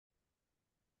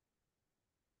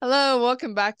Hello,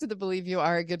 welcome back to the Believe You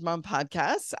Are a Good Mom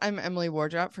podcast. I'm Emily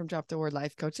Wardrop from Drop the Word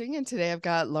Life Coaching, and today I've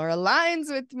got Laura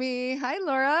Lines with me. Hi,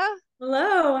 Laura.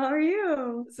 Hello, how are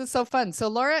you? This is so fun. So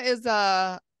Laura is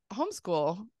a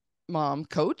homeschool mom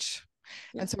coach,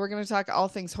 Yeah. and so we're going to talk all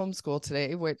things homeschool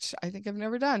today, which I think I've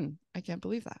never done. I can't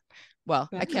believe that. Well,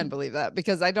 I can believe that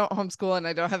because I don't homeschool and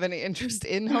I don't have any interest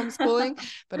in homeschooling,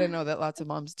 but I know that lots of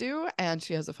moms do, and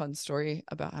she has a fun story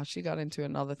about how she got into it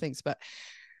and all the things. But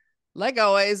like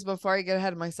always, before I get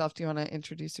ahead of myself, do you want to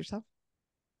introduce yourself?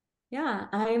 Yeah,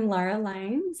 I'm Lara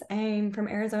Lines. I'm from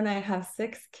Arizona. I have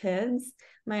 6 kids.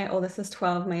 My oldest is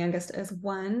 12, my youngest is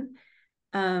 1.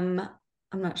 Um,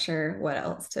 I'm not sure what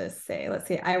else to say. Let's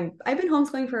see. I've been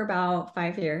homeschooling for about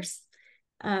 5 years.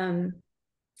 Um,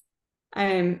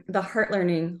 I'm the Heart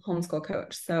Learning homeschool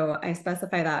coach. So I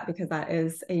specify that because that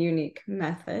is a unique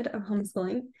method of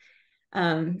homeschooling.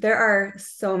 There are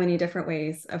so many different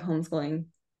ways of homeschooling.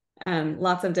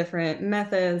 Lots of different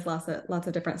methods, lots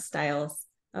of different styles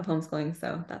of homeschooling.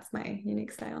 So that's my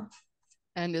unique style.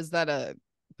 And is that a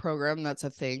program that's a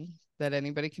thing that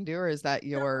anybody can do, or is that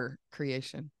your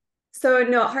creation? So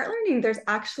no, heart learning, there's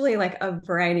actually like a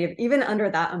variety of, even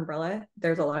under that umbrella,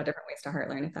 there's a lot of different ways to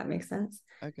heart learn, if that makes sense.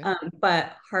 Okay.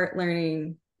 But heart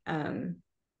learning, you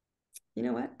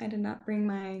know what? I did not bring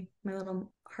my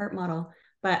little heart model,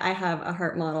 but I have a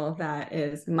heart model that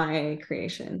is my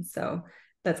creation. So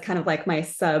that's kind of like my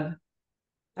sub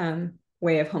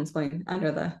way of homeschooling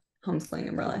under the homeschooling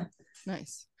umbrella.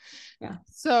 Nice. Yeah.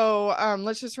 So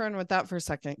let's just run with that for a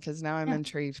second, because now I'm Yeah.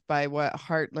 intrigued by what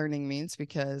heart learning means,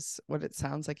 because what it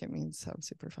sounds like it means sounds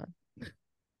super fun.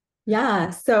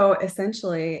 Yeah. So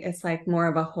essentially, it's like more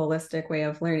of a holistic way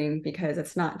of learning because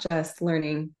it's not just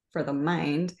learning for the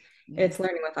mind, it's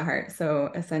learning with the heart.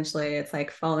 So essentially, it's like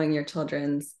following your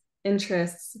children's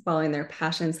interests, following their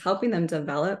passions, helping them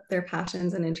develop their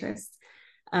passions and interests.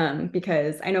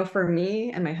 Because I know for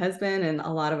me and my husband and a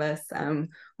lot of us,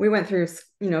 we went through,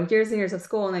 years and years of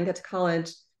school and then get to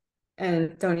college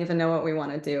and don't even know what we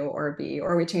want to do or be,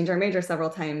 or we change our major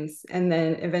several times and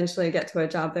then eventually get to a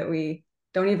job that we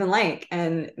don't even like.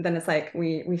 And then it's like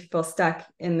we feel stuck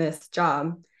in this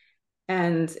job.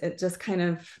 And it just kind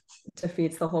of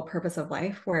defeats the whole purpose of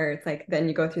life, where it's like then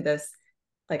you go through this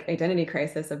like identity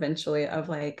crisis eventually of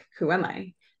like, who am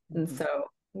I? And Mm-hmm. so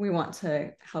we want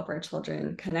to help our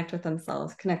children connect with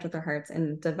themselves, connect with their hearts,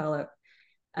 and develop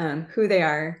who they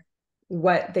are,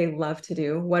 what they love to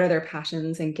do, what are their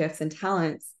passions and gifts and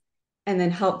talents, and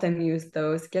then help them use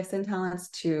those gifts and talents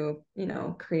to,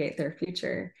 create their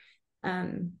future.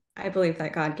 I believe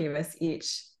that God gave us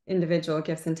each individual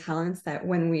gifts and talents that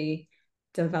when we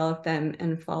develop them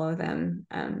and follow them,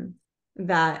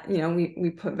 that we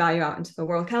put value out into the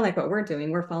world, kind of like what we're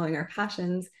doing. We're following our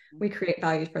passions, we create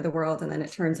value for the world, and then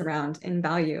it turns around in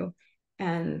value.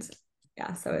 And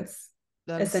yeah, so it's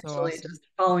That is so essentially awesome. just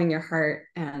following your heart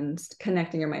and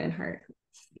connecting your mind and heart.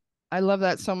 I love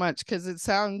that so much, because it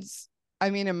sounds, I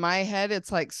mean, in my head,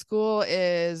 it's like school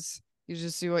is you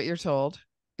just do what you're told,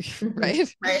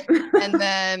 right? Right. And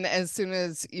then as soon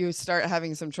as you start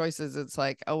having some choices, it's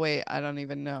like, oh, wait, I don't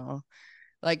even know.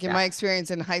 Like in Yeah. my experience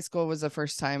in high school was the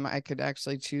first time I could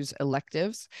actually choose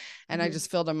electives, and I Mhm. just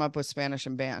filled them up with Spanish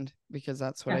and band, because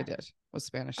that's what I Yeah. did, was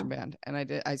Spanish and band. And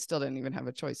I still didn't even have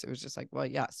a choice. It was just like, well,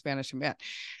 yeah, Spanish and band.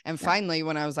 And Yeah. finally,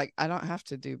 when I was like, I don't have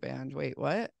to do band, wait,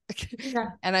 what?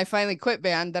 Yeah. And I finally quit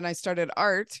band. Then I started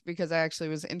art because I actually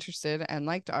was interested and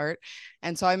liked art.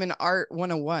 And so I'm in art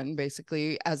 101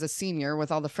 basically as a senior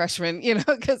with all the freshmen,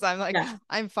 because I'm like, Yeah.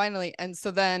 I'm finally. And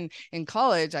so then in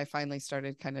college, I finally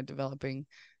started kind of developing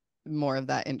more of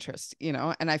that interest,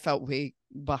 and I felt way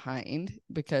behind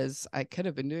because I could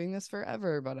have been doing this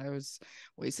forever, but I was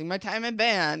wasting my time in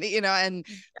band, and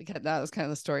that was kind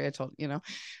of the story I told.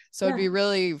 So it'd Yeah. be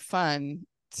really fun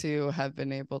to have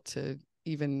been able to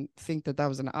even think that that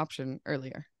was an option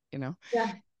earlier, Yeah.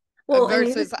 Well, and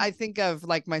even versus I think of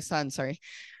like my son, sorry,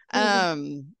 mhm.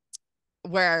 um,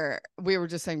 where we were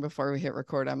just saying before we hit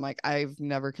record, I'm like, I've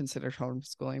never considered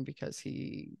homeschooling because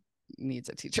he needs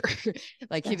a teacher.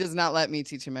 Like he Yeah. does not let me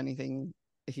teach him anything.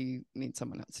 He needs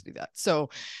someone else to do that. So,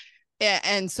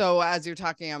 and so as you're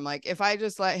talking, I'm like, if I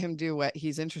just let him do what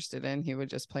he's interested in, he would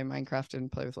just play Minecraft and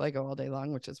play with Lego all day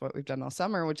long, which is what we've done all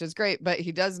summer, which is great. But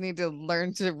he does need to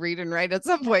learn to read and write at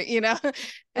some point, And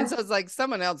Yeah. so it's like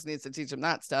someone else needs to teach him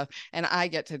that stuff, and I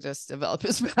get to just develop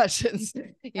his passions,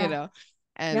 Yeah.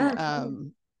 And Yeah.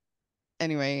 Totally.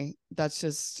 anyway, that's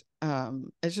just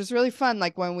it's just really fun,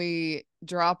 like when we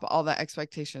drop all the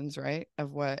expectations, right,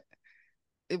 of what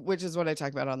which is what I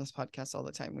talk about on this podcast all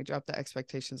the time. We drop the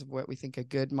expectations of what we think a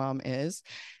good mom is.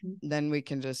 Then we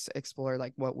can just explore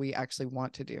like what we actually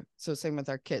want to do. So same with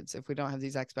our kids. If we don't have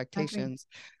these expectations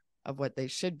of what they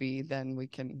should be, then we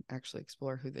can actually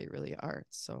explore who they really are.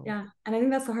 So yeah. And I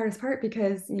think that's the hardest part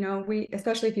because, you know,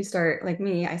 especially if you start like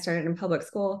me, I started in public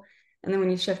school. And then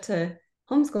when you shift to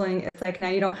homeschooling, it's like now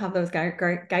you don't have those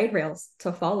guide rails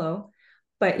to follow,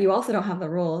 but you also don't have the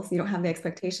rules. You don't have the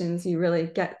expectations. You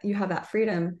have that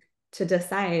freedom to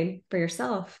decide for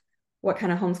yourself what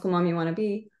kind of homeschool mom you want to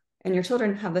be. And your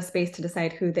children have the space to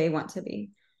decide who they want to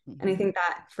be. And I think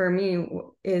that for me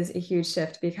is a huge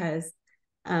shift because,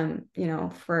 you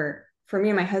know, for me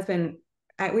and my husband,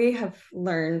 we have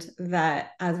learned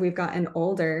that as we've gotten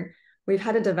older, we've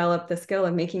had to develop the skill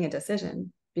of making a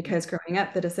decision because growing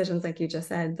up, the decisions, like you just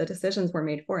said, the decisions were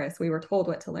made for us. We were told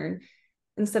what to learn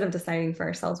instead of deciding for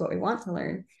ourselves what we want to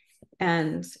learn.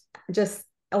 And just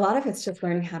a lot of it's just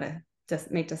learning how to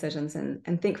just make decisions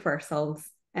and think for ourselves.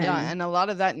 And a lot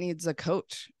of that needs a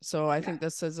coach. So I think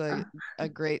this is a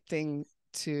great thing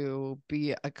to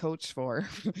be a coach for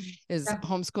is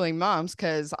homeschooling moms,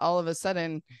 because all of a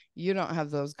sudden you don't have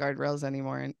those guardrails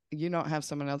anymore and you don't have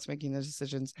someone else making the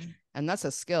decisions, and that's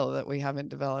a skill that we haven't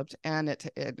developed, and it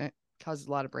causes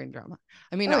a lot of brain drama.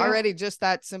 I mean, already just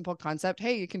that simple concept,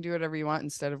 hey, you can do whatever you want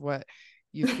instead of what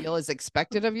you feel is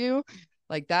expected of you,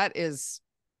 like that is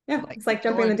it's like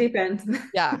jumping the deep end.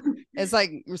 It's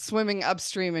like swimming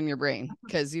upstream in your brain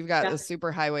because you've got the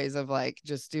super highways of like,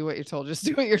 just do what you're told, just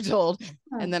do what you're told.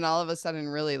 And then all of a sudden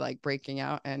really like breaking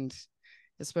out. And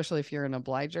especially if you're an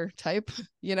obliger type,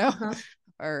 you know,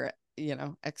 or, you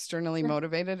know, externally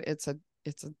motivated, it's a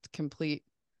complete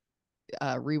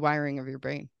rewiring of your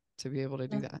brain to be able to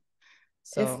do that.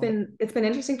 So it's been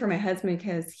interesting for my husband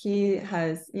because he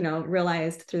has, you know,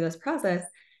 realized through this process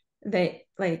that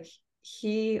like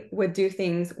he would do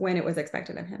things when it was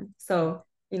expected of him. So,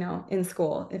 you know, in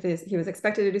school, if he was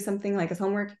expected to do something like his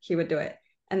homework, he would do it.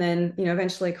 And then, you know,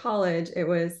 eventually college, it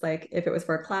was like, if it was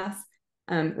for a class,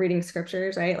 reading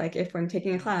scriptures, right? Like if I'm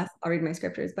taking a class, I'll read my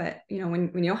scriptures. But, you know,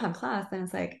 when you don't have class, then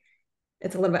it's like,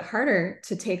 it's a little bit harder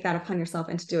to take that upon yourself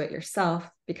and to do it yourself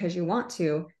because you want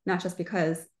to, not just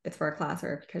because it's for a class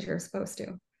or because you're supposed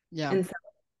to. And so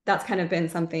that's kind of been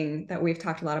something that we've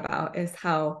talked a lot about, is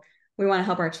how we want to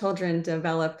help our children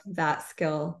develop that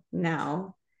skill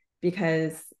now,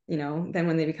 because, you know, then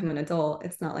when they become an adult,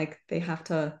 it's not like they have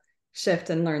to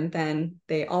shift and learn then.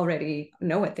 They already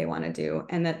know what they want to do,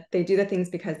 and that they do the things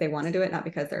because they want to do it, not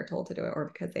because they're told to do it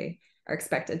or because they are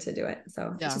expected to do it.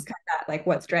 So it's just kind of that, like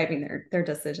what's driving their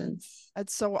decisions.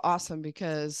 That's so awesome,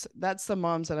 because that's the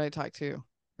moms that I talk to,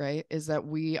 right? Is that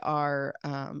we are,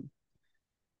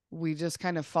 we just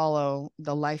kind of follow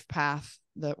the life path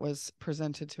that was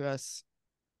presented to us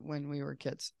when we were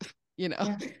kids, you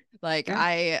know, like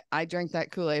I drank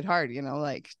that Kool-Aid hard, you know,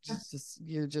 like just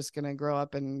you're just going to grow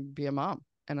up and be a mom.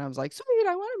 And I was like, sweet,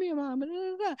 I want to be a mom.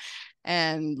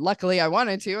 And luckily I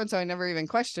wanted to. And so I never even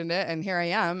questioned it. And here I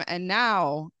am. And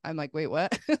now I'm like, wait,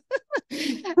 what?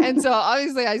 And so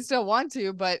obviously I still want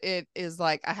to, but it is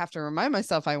like, I have to remind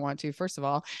myself I want to, first of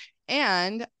all.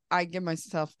 And I give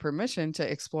myself permission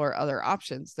to explore other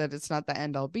options, that it's not the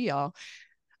end all be all.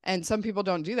 And some people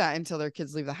don't do that until their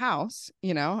kids leave the house,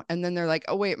 you know, and then they're like,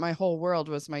 oh, wait, my whole world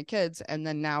was my kids. And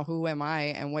then now who am I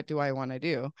and what do I want to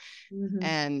do?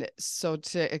 And so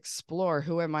to explore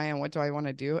who am I and what do I want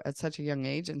to do at such a young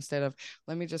age, instead of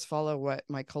let me just follow what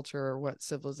my culture or what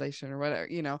civilization or whatever,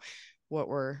 you know, what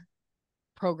we're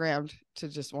programmed to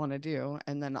just want to do.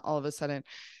 And then all of a sudden,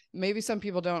 maybe some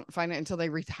people don't find it until they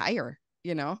retire.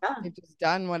 You know, they've just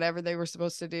done whatever they were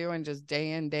supposed to do and just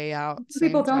day in, day out.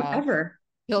 People don't ever.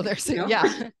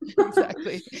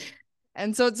 Exactly.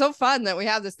 And so it's so fun that we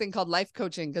have this thing called life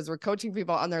coaching, because we're coaching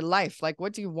people on their life. Like,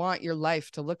 what do you want your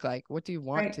life to look like? What do you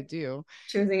want to do?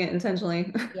 Choosing it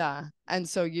intentionally. And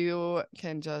so you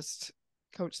can just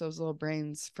coach those little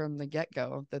brains from the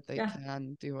get-go that they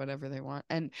can do whatever they want.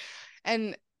 And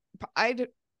I'd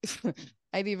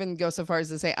even go so far as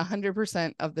to say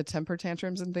 100% of the temper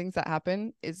tantrums and things that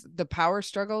happen is the power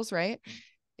struggles, right?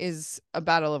 Is a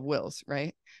battle of wills,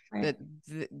 right?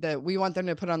 That we want them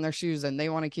to put on their shoes and they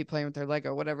want to keep playing with their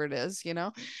Lego, whatever it is, you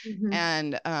know?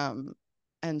 And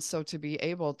so to be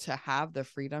able to have the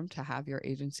freedom to have your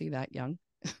agency that young,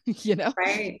 you know,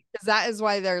 because that is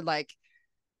why they're like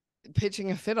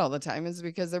pitching a fit all the time, is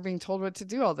because they're being told what to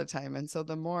do all the time. And so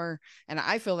the more, and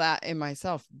I feel that in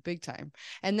myself big time.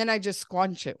 And then I just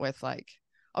squanch it with like,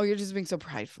 oh, you're just being so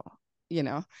prideful.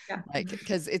 Yeah. like,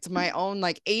 because it's my own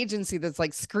like agency that's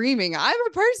like screaming, I'm a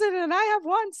person and I have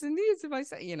wants and needs if I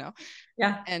say,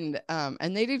 Yeah. And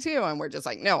they do too. And we're just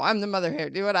like, no, I'm the mother here.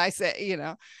 Do what I say,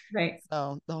 Right.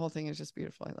 So the whole thing is just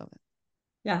beautiful. I love it.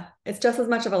 Yeah. It's just as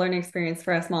much of a learning experience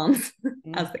for us moms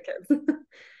as the kids.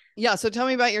 Yeah. So tell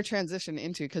me about your transition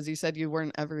into, because you said you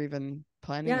weren't ever even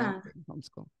planning on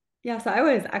homeschool. Yeah, so I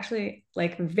was actually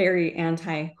like very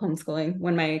anti homeschooling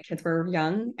when my kids were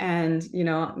young, and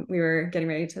we were getting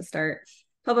ready to start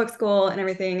public school and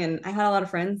everything, and I had a lot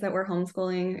of friends that were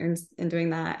homeschooling and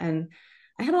doing that, and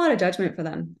I had a lot of judgment for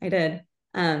them. I did.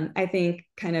 I think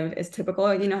kind of is typical.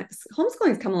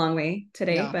 Homeschooling's come a long way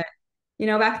today, Yeah. but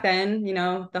back then,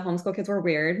 the homeschool kids were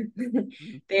weird.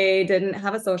 Mm-hmm. They didn't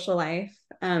have a social life.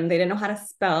 They didn't know how to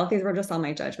spell. These were just all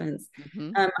my judgments.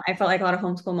 Mm-hmm. I felt like a lot of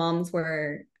homeschool moms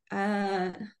were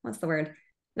what's the word?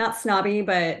 Not snobby,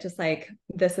 but just like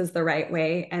this is the right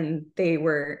way. And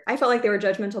I felt like they were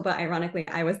judgmental, but ironically,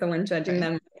 I was the one judging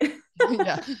them.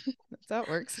 Yeah, that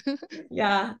works.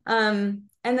 Yeah. And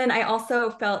then I also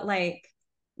felt like,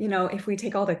 if we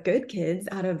take all the good kids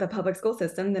out of the public school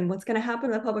system, then what's going to happen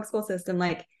to the public school system?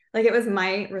 Like it was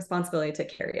my responsibility to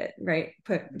carry it, right?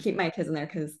 Keep my kids in there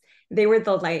because they were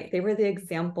the light, they were the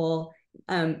example.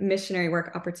 Missionary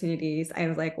work opportunities. I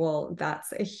was like, well,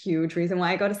 that's a huge reason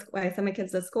why I send my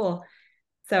kids to school.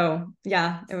 So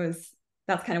yeah,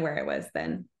 that's kind of where I was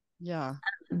then. Yeah.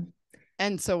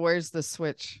 And so where's the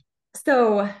switch?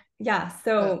 So yeah,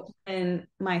 and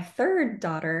my third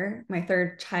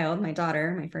child, my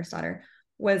daughter, my first daughter,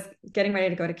 was getting ready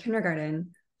to go to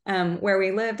kindergarten. Where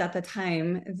we lived at the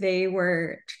time, they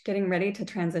were getting ready to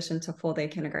transition to full day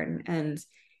kindergarten, and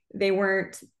they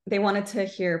wanted to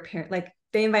hear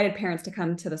they invited parents to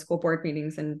come to the school board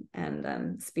meetings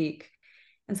and speak.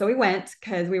 And so we went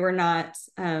because we were not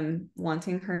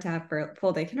wanting her to have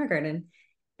full day kindergarten.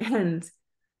 And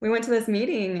we went to this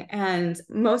meeting, and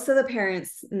most of the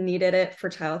parents needed it for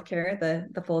childcare,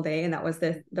 the full day. And that was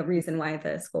the reason why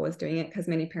the school was doing it, because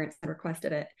many parents had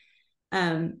requested it.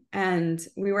 And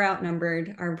we were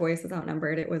outnumbered. Our voice was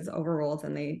outnumbered. It was overruled,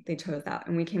 and they chose that.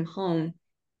 And we came home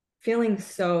feeling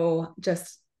so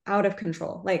just out of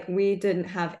control. Like we didn't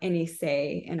have any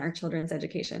say in our children's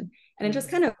education. And it just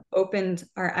kind of opened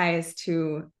our eyes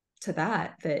to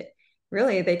that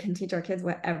really they can teach our kids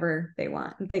whatever they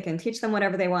want. They can teach them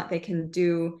whatever they want. They can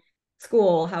do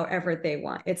school however they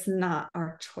want. It's not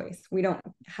our choice. We don't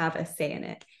have a say in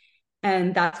it.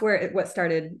 And that's what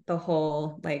started the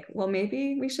whole like, well,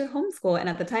 maybe we should homeschool. And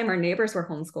at the time, our neighbors were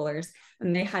homeschoolers,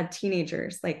 and they had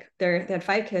teenagers. Like they had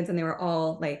 5 kids, and they were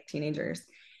all like teenagers.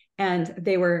 And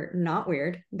they were not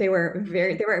weird. They were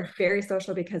very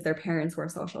social because their parents were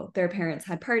social. Their parents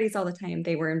had parties all the time.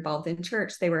 They were involved in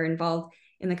church. They were involved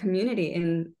in the community,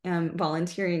 in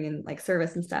volunteering and like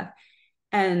service and stuff.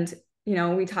 And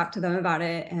we talked to them about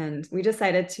it, and we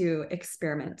decided to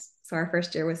experiment. So our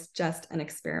first year was just an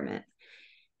experiment.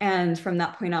 And from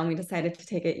that point on, we decided to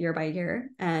take it year by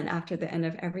year. And after the end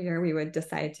of every year, we would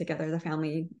decide together, the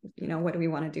family, what do we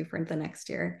want to do for the next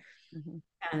year?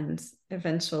 Mm-hmm. And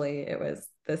eventually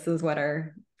this is what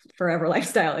our forever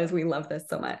lifestyle is. We love this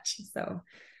so much. So.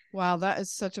 Wow, that is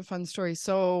such a fun story.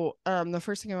 So the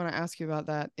first thing I want to ask you about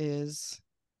that is,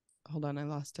 hold on, I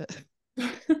lost it.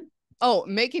 Oh,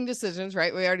 making decisions,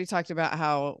 right? We already talked about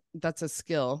how that's a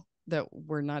skill that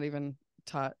we're not even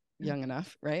taught young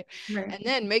enough, right? And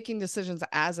then making decisions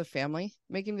as a family,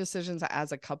 making decisions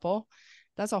as a couple,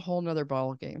 that's a whole nother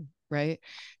ball game, right?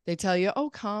 They tell you, oh,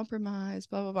 compromise,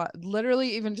 blah, blah, blah.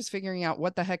 Literally, even just figuring out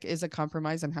what the heck is a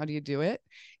compromise and how do you do it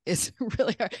is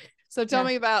really hard. So tell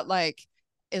me about like,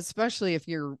 especially if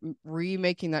you're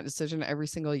remaking that decision every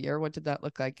single year, what did that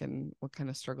look like, and what kind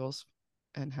of struggles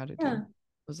and how did you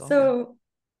resolve that?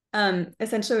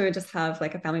 Essentially we would just have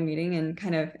like a family meeting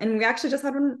and we actually just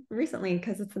had one recently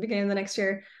because it's the beginning of the next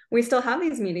year. We still have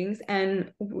these meetings,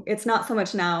 and it's not so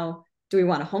much now, do we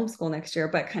want to homeschool next year,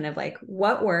 but kind of like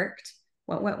what worked,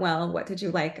 what went well, what did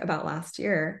you like about last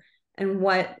year, and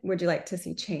what would you like to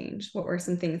see change? What were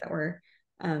some things that were,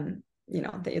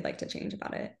 that you'd like to change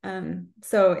about it?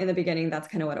 So in the beginning, that's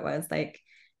kind of what it was like.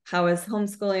 How is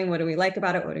homeschooling? What do we like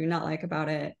about it? What do we not like about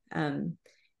it?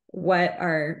 What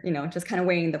are, just kind of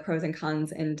weighing the pros and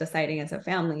cons and deciding as a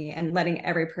family and letting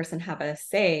every person have a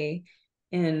say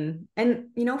in, and,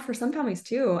 for some families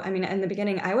too. I mean, in the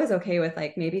beginning, I was okay with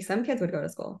like, maybe some kids would go to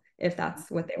school if that's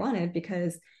what they wanted,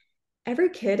 because every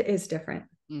kid is different.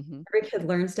 Mm-hmm. Every kid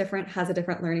learns different, has a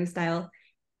different learning style.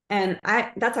 And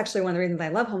that's actually one of the reasons I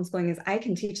love homeschooling is I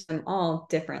can teach them all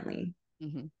differently.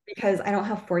 Mm-hmm. Because I don't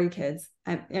have 40 kids.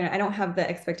 I don't have the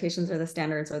expectations or the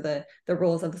standards or the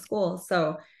rules of the school.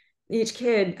 So each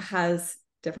kid has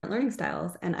different learning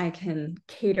styles, and I can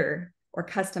cater or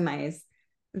customize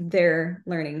their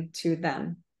learning to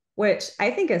them, which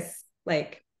I think is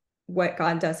like what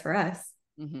God does for us.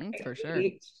 For sure. We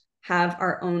each have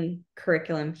our own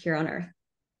curriculum here on earth,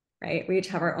 right? We each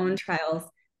have our own trials,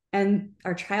 and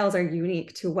our trials are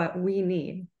unique to what we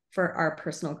need for our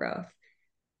personal growth.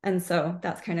 And so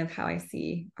that's kind of how I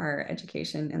see our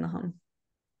education in the home.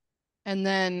 And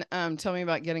then tell me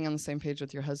about getting on the same page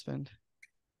with your husband.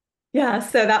 Yeah,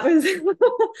 so that was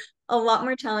a lot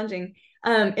more challenging.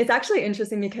 It's actually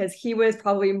interesting because he was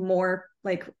probably more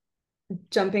like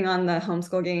jumping on the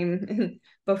homeschool game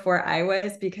before I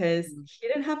was, because he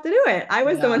didn't have to do it. I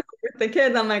was the one with the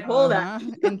kids. I'm like, hold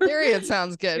on. In theory, it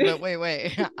sounds good, but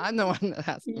wait, I'm the one that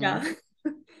has. Yeah.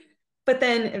 But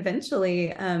then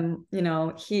eventually,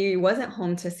 he wasn't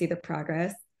home to see the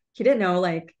progress. He didn't know,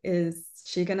 like, is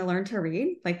she going to learn to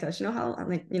read? Like, does she know how,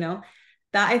 like,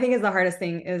 that I think is the hardest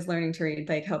thing, is learning to read,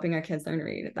 like helping our kids learn to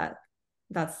read.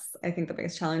 That's, I think, the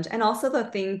biggest challenge. And also the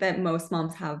thing that most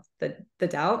moms have the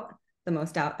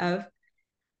most doubt of.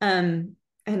 And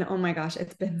oh my gosh,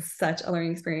 it's been such a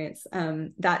learning experience.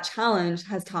 That challenge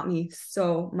has taught me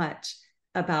so much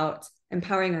about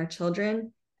empowering our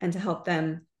children and to help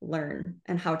them learn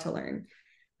and how to learn.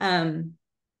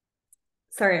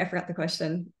 Sorry, I forgot the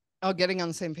question. Oh, getting on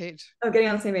the same page. Oh, getting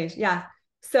on the same page. Yeah.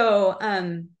 So,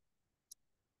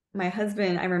 my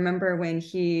husband, I remember when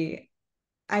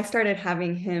I started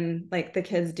having him, like, the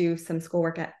kids do some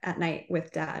schoolwork at night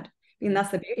with dad. And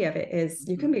that's the beauty of it, is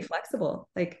you can be flexible.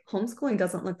 Like, homeschooling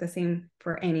doesn't look the same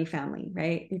for any family,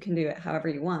 right? You can do it however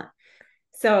you want.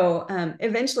 So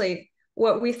eventually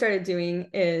what we started doing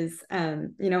is,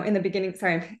 in the beginning,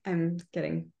 sorry, I'm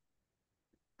getting.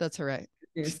 That's all right.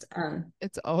 Confused.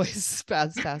 It's always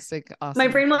fantastic. Awesome. My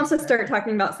brain wants to start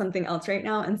talking about something else right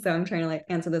now. And so I'm trying to like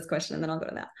answer this question and then I'll go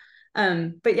to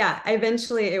that. But yeah,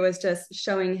 eventually it was just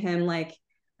showing him, like,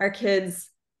 our kids,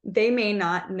 they may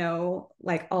not know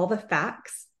like all the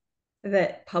facts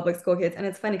that public school kids, and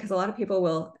it's funny because a lot of people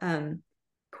will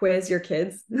quiz your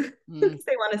kids. They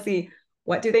want to see,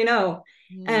 what do they know?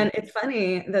 And it's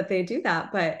funny that they do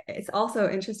that, but it's also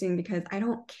interesting because I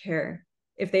don't care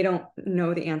if they don't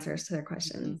know the answers to their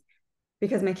questions,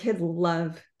 because my kids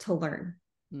love to learn.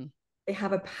 They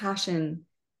have a passion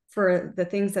for the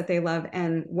things that they love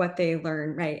and what they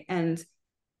learn, right? And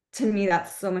to me,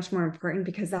 that's so much more important,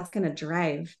 because that's going to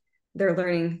drive their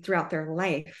learning throughout their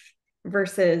life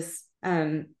versus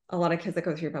a lot of kids that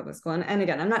go through public school. And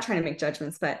again, I'm not trying to make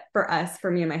judgments, but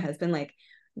for me and my husband, like,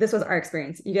 this was our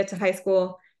experience. You get to high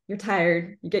school, you're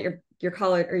tired, you get your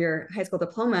college or your high school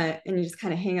diploma, and you just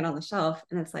kind of hang it on the shelf.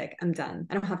 And it's like, I'm done.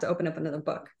 I don't have to open up another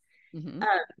book. And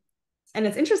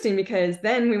it's interesting because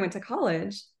then we went to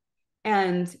college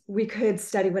and we could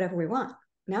study whatever we want.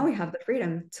 Now we have the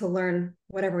freedom to learn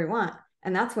whatever we want.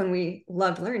 And that's when we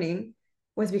loved learning,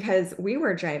 was because we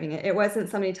were driving it. It wasn't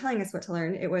somebody telling us what to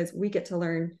learn. It was, we get to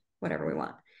learn whatever we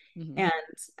want.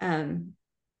 And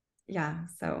yeah,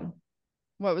 so.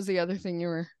 What was the other thing you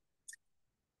were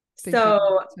thinking? So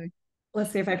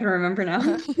let's see if I can remember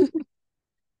now.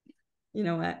 You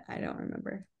know what? I don't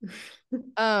remember.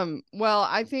 Well,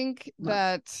 I think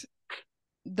that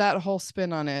whole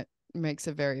spin on it makes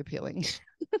it very appealing.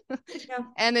 Yeah.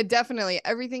 And it definitely,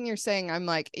 everything you're saying, I'm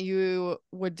like, you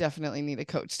would definitely need a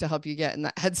coach to help you get in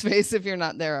that headspace if you're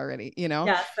not there already,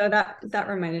 Yeah. So that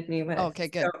reminded me. Okay,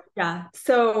 good.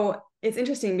 So it's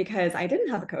interesting because I didn't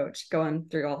have a coach going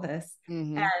through all this.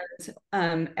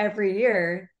 And every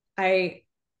year I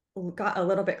got a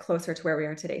little bit closer to where we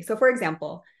are today. So for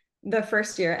example, the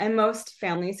first year, and most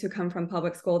families who come from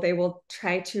public school, they will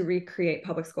try to recreate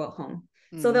public school at home.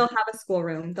 So they'll have a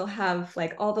schoolroom, they'll have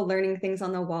like all the learning things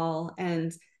on the wall,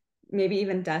 and maybe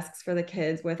even desks for the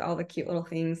kids with all the cute little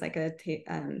things, like a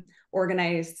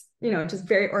organized, just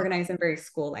very organized and very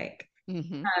school-like.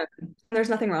 There's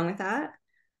nothing wrong with that.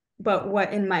 But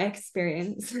what, in my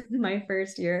experience, my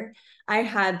first year, I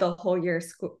had the whole year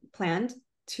school planned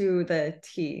to the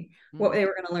T, what they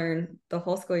were going to learn the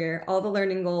whole school year, all the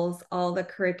learning goals, all the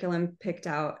curriculum picked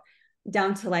out,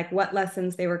 down to like what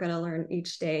lessons they were going to learn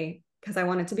each day, because I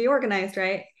wanted to be organized,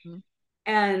 right?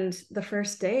 And the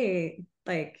first day,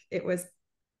 like, it was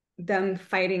them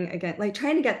fighting again, like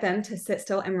trying to get them to sit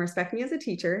still and respect me as a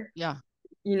teacher.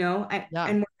 And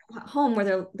at home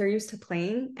where they're used to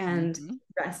playing and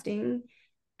resting,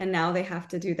 and now they have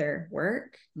to do their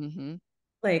work.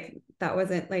 Like, that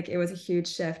wasn't, like, it was a huge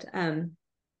shift.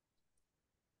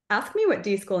 Ask me what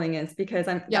deschooling is, because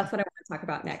that's what I want to talk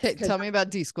about next. Okay, tell me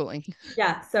about deschooling.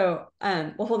 Yeah. So,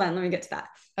 well, hold on, let me get to that.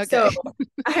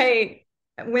 Okay.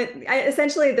 So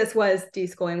essentially, this was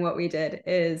deschooling. What we did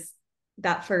is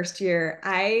that first year,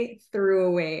 I threw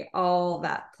away all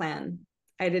that plan.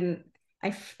 I didn't,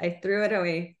 I threw it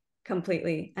away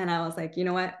completely. And I was like, you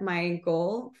know what? My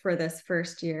goal for this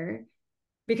first year,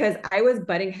 because I was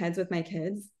butting heads with my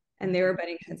kids and they were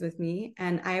butting heads with me.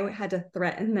 And I had to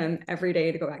threaten them every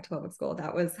day to go back to public school.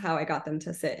 That was how I got them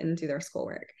to sit and do their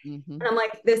schoolwork. Mm-hmm. And I'm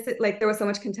like, like, there was so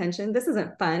much contention. This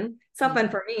isn't fun. It's not fun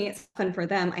for me. It's fun for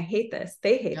them. I hate this.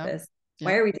 They hate this.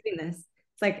 Why are we doing this?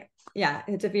 It's like, yeah,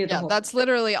 it defeated the whole. That's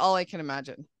literally all I can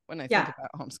imagine when I think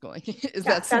about homeschooling is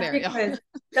that scenario.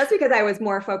 That's because I was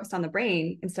more focused on the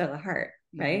brain instead of the heart,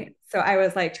 right? Mm-hmm. So I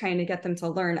was like trying to get them to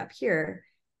learn up here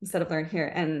instead of learn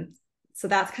here. And so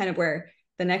that's kind of where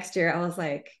the next year I was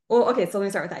like, well, okay, so let me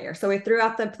start with that year. So we threw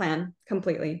out the plan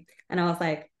completely. And I was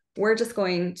like, we're just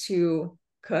going to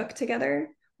cook together.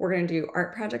 We're going to do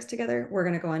art projects together. We're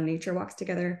going to go on nature walks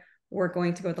together. We're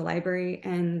going to go to the library,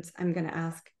 and I'm going to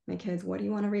ask my kids, what do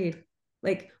you want to read?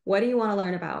 Like, what do you want to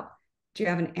learn about? Do you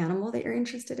have an animal that you're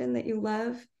interested in that you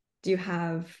love? Do you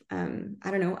have, I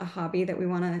don't know, a hobby that we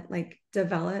want to like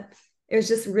develop? It was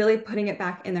just really putting it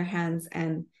back in their hands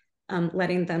and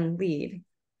letting them lead.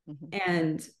 Mm-hmm.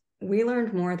 And we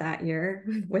learned more that year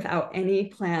without any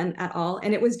plan at all.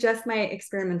 And it was just my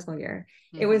experimental year.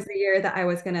 Mm-hmm. It was the year that I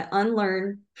was going to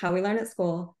unlearn how we learn at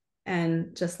school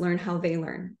and just learn how they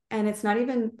learn. And it's not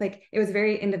even like, it was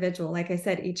very individual. Like I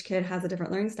said, each kid has a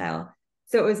different learning style.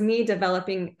 So it was me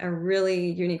developing a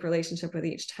really unique relationship with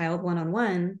each child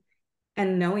one-on-one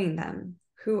and knowing them.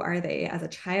 Who are they as a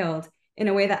child in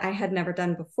a way that I had never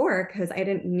done before because I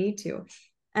didn't need to.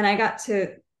 And I got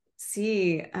to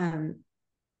see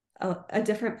a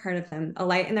different part of them, a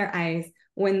light in their eyes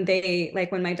when they,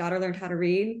 like when my daughter learned how to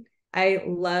read. I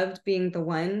loved being the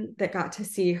one that got to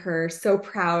see her so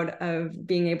proud of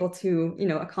being able to, you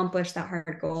know, accomplish that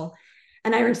hard goal.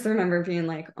 And I just remember being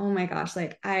like, oh my gosh,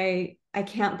 like I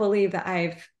can't believe that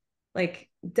I've like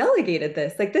delegated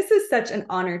this. Like, this is such an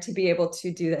honor to be able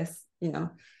to do this, you know.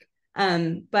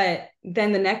 But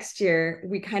then the next year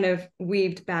we kind of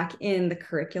weaved back in the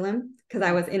curriculum because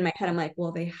I was in my head, I'm like,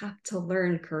 well, they have to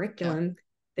learn curriculum. Yeah.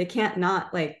 They can't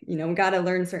not, like, you know, we got to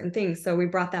learn certain things. So we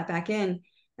brought that back in.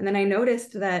 And then I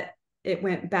noticed that it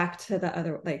went back to the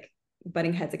other, like,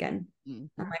 butting heads again.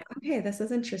 Mm-hmm. I'm like, okay, this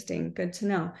is interesting. Good to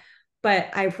know. But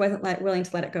I wasn't willing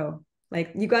to let it go.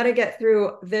 Like, you got to get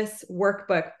through this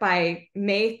workbook by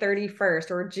May 31st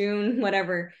or June,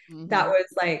 whatever. Mm-hmm. That was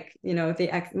like, you know,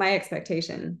 my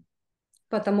expectation.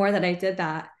 But the more that I did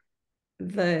that,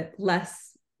 the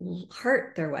less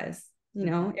heart there was, you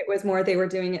know. Mm-hmm. It was more they were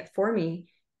doing it for me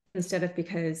instead of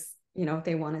because, you know,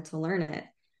 they wanted to learn it.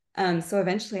 So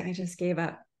eventually I just gave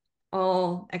up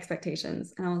all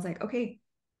expectations. And I was like, okay,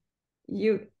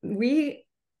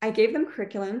 I gave them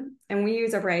curriculum, and we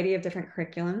use a variety of different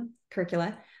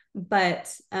curricula,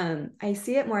 but I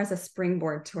see it more as a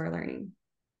springboard to our learning.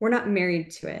 We're not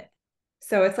married to it.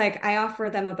 So it's like I offer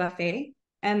them a buffet,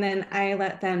 and then I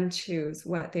let them choose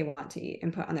what they want to eat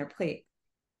and put on their plate.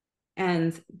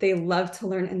 And they love to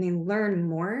learn, and they learn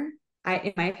more,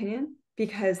 in my opinion,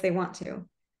 because they want to.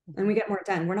 And we get more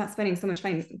done. We're not spending so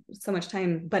much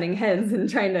time butting heads and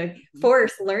trying to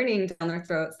force learning down their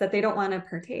throats that they don't want to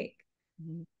partake.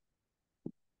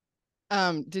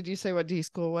 Did you say what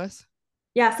D-school was?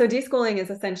 Yeah, so deschooling is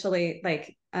essentially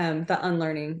like the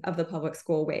unlearning of the public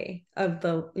school way of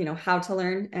the, you know, how to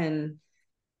learn. And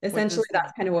essentially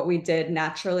that's kind of what we did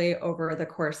naturally over the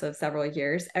course of several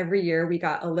years. Every year we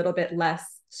got a little bit less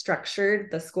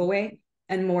structured, the school way,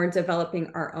 and more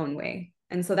developing our own way.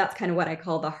 And so that's kind of what I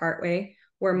call the heart way,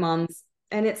 where moms,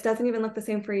 and it doesn't even look the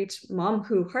same for each mom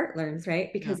who heart learns,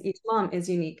 right? Because each mom is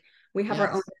unique. We have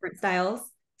our own different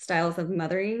styles of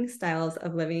mothering, styles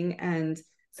of living. And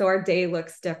so our day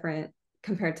looks different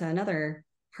compared to another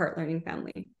heart learning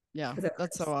family. Yeah,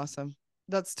 that's so awesome.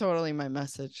 That's totally my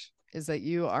message, is that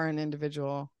you are an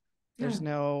individual. There's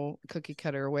no cookie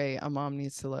cutter way a mom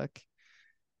needs to look.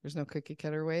 There's no cookie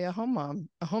cutter way a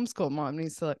homeschool mom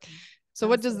needs to look. So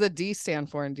what does the D stand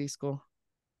for in D school?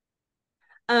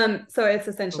 So it's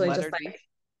essentially just like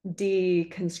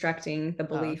deconstructing the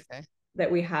belief that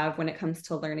we have when it comes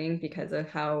to learning because of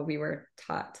how we were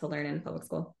taught to learn in public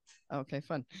school. Okay,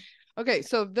 fun. Okay,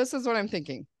 so this is what I'm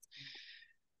thinking.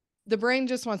 The brain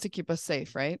just wants to keep us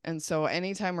safe, right? And so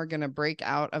anytime we're going to break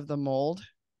out of the mold,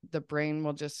 the brain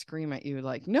will just scream at you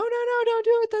like, no, don't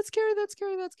do it. That's scary. That's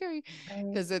scary. That's scary.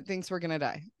 Because it thinks we're going to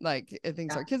die. Like, it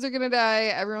thinks our kids are going to die.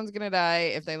 Everyone's going to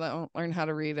die if they don't learn how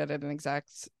to read at an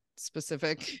exact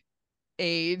specific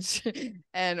age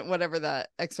and whatever that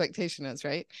expectation is,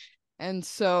 right? And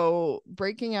so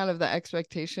breaking out of the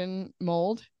expectation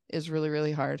mold is really,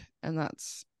 really hard. And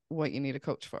that's what you need a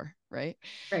coach for, right?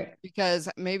 Right. Because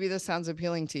maybe this sounds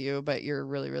appealing to you, but you're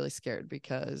really, really scared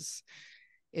because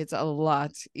it's a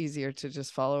lot easier to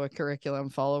just follow a curriculum,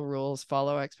 follow rules,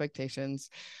 follow expectations,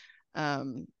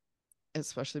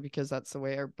 especially because that's the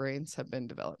way our brains have been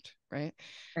developed, right?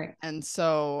 Right. And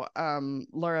so,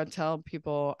 Laura, tell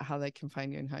people how they can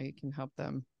find you and how you can help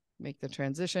them make the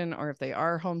transition, or if they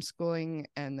are homeschooling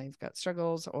and they've got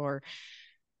struggles, or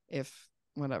if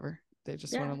whatever, they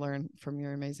just want to learn from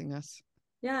your amazingness.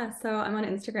 Yeah. So I'm on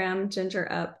Instagram,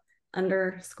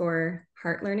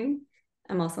 gingerup_heart learning.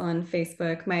 I'm also on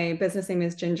Facebook. My business name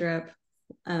is Ginger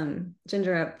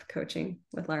Up Coaching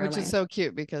with Laura Which Lyon. is so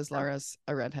cute because Laura's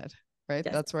a redhead, right?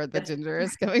 Yes. That's where the ginger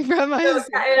is coming from. So,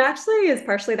 it actually is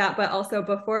partially that, but also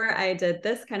before I did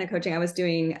this kind of coaching, I was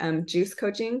doing juice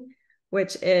coaching,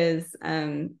 which is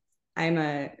I'm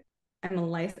a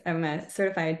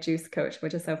certified juice coach,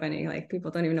 which is so funny. Like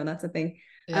people don't even know that's a thing.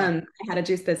 Yeah. I had a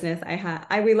juice business.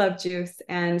 We love juice,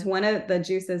 and one of the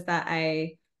juices that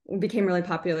I became really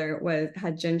popular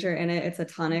had ginger in it. It's a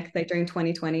tonic. Like during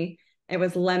 2020, it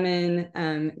was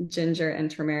lemon, ginger,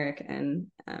 and turmeric, and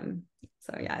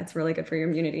so yeah, it's really good for your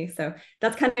immunity. So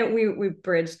that's kind of we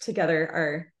bridged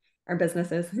together our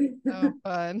businesses. So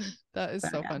fun. That is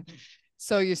so fun.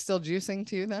 So you're still juicing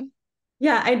too then?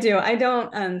 Yeah, I do. I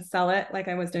don't sell it like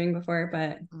I was doing before,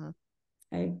 but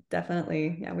I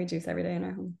definitely, we juice every day in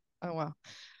our home. Oh wow.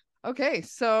 Okay.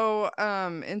 So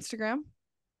Instagram.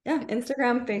 Yeah,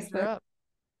 Instagram, Facebook.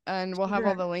 And we'll have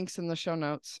all the links in the show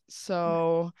notes.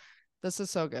 So this is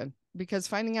so good because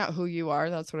finding out who you are,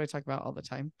 that's what I talk about all the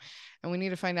time. And we need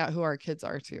to find out who our kids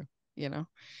are too,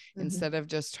 instead of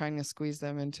just trying to squeeze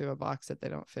them into a box that they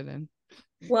don't fit in.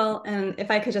 Well, and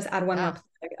if I could just add one more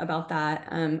thing about that,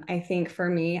 I think for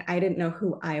me, I didn't know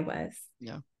who I was.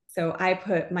 Yeah. So I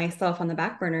put myself on the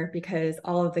back burner because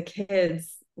all of the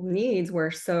kids' needs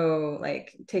were so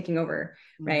like taking over,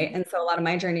 right? And so a lot of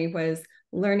my journey was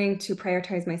learning to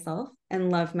prioritize myself and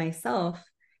love myself.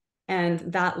 And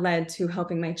that led to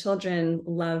helping my children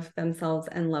love themselves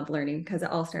and love learning, because it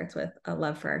all starts with a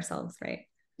love for ourselves, right?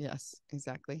 Yes,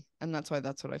 exactly. And that's what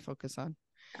I focus on.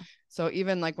 Yeah. So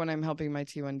even like when I'm helping my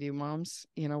T1D moms,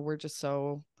 we're just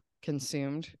so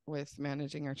consumed with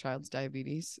managing our child's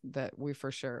diabetes that we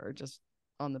for sure are just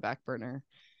on the back burner.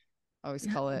 I always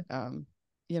call it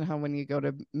how when you go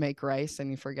to make rice and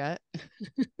you forget.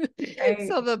 Right.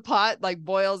 So the pot like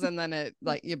boils and then it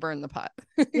like you burn the pot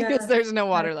because there's no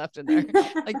water left in there.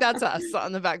 Like that's us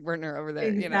on the back burner over there.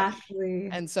 Exactly.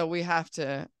 And so we have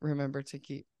to remember to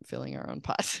keep filling our own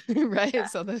pot, right? Yeah.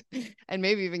 So and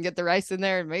maybe even get the rice in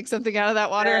there and make something out of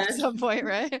that water at some point,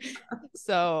 right?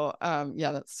 So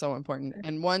that's so important.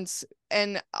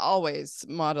 And always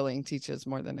modeling teaches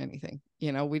more than anything.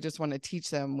 We just want to teach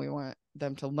them. We want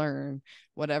them to learn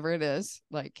whatever it is.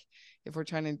 Like if we're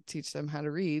trying to teach them how to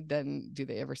read, then do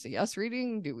they ever see us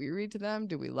reading? Do we read to them?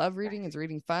 Do we love reading? Is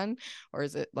reading fun? Or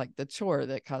is it like the chore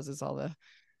that causes all the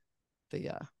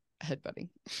headbutting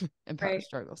and power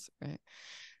struggles, right?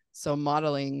 So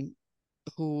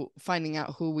finding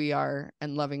out who we are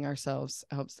and loving ourselves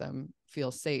helps them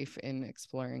feel safe in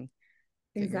exploring,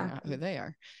 figuring out who they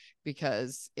are,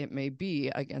 because it may be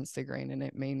against the grain and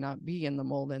it may not be in the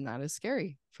mold, and that is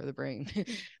scary for the brain.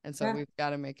 And so we've got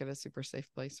to make it a super safe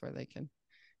place where they can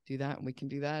do that, and we can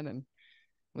do that, and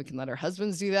we can let our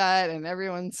husbands do that, and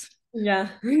everyone's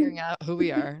figuring out who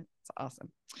we are. It's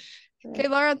awesome. Okay,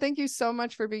 Laura, thank you so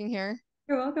much for being here.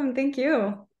 You're welcome. Thank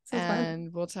you.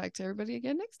 And we'll talk to everybody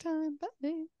again next time.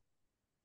 Bye.